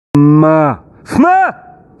Ma.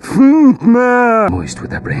 Moist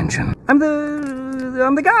with apprehension. I'm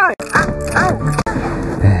the guy.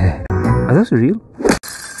 Are those real?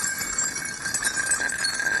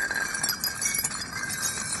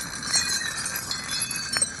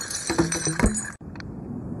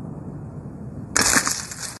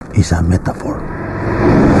 It's a metaphor.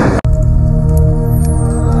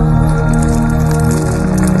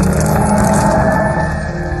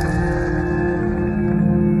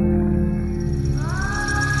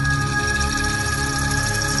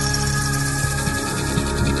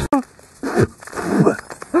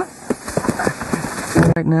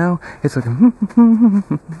 Right now, it's like I think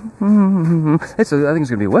it's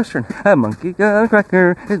gonna be a western. A monkey got a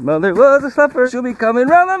cracker. His mother was a slipper. She'll be coming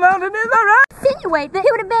round the mountain in the right. Insinuate that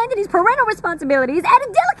he would abandon his parental responsibilities at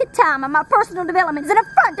a delicate time of my personal development is an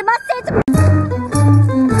affront to my sense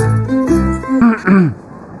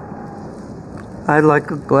of. I'd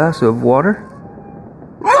like a glass of water.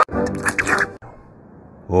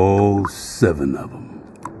 All 7 of them.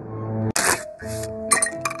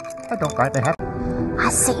 I don't quite have. I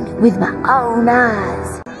seen it with my own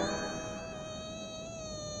eyes.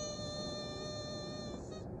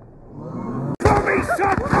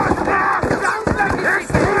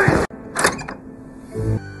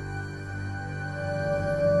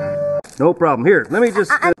 No problem. Here, let me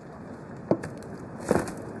just.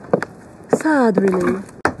 Sad, really.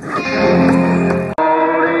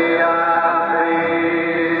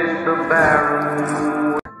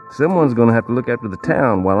 Someone's gonna have to look after the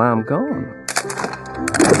town while I'm gone.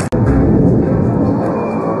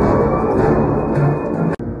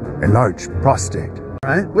 A large prostate.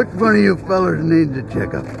 Right? Which one of you fellers needs a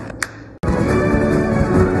checkup?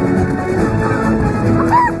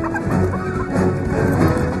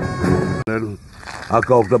 I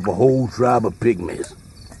coughed up a whole tribe of pygmies.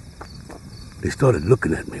 They started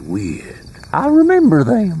looking at me weird. I remember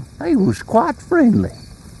them. They was quite friendly.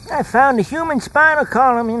 I found a human spinal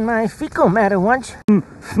column in my fecal matter once. Hey,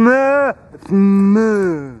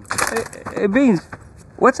 Beans,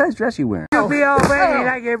 what size dress you wearing? You'll be all ready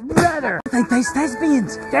like your brother. I think they's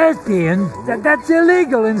lesbians. Lesbian? That's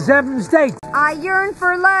illegal in 7 states. I yearn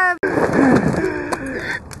for love.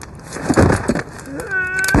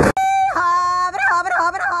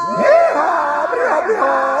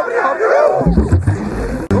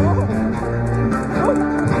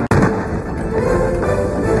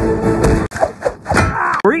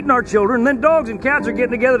 We're eating our children, and then dogs and cats are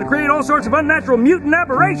getting together to create all sorts of unnatural mutant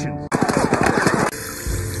aberrations.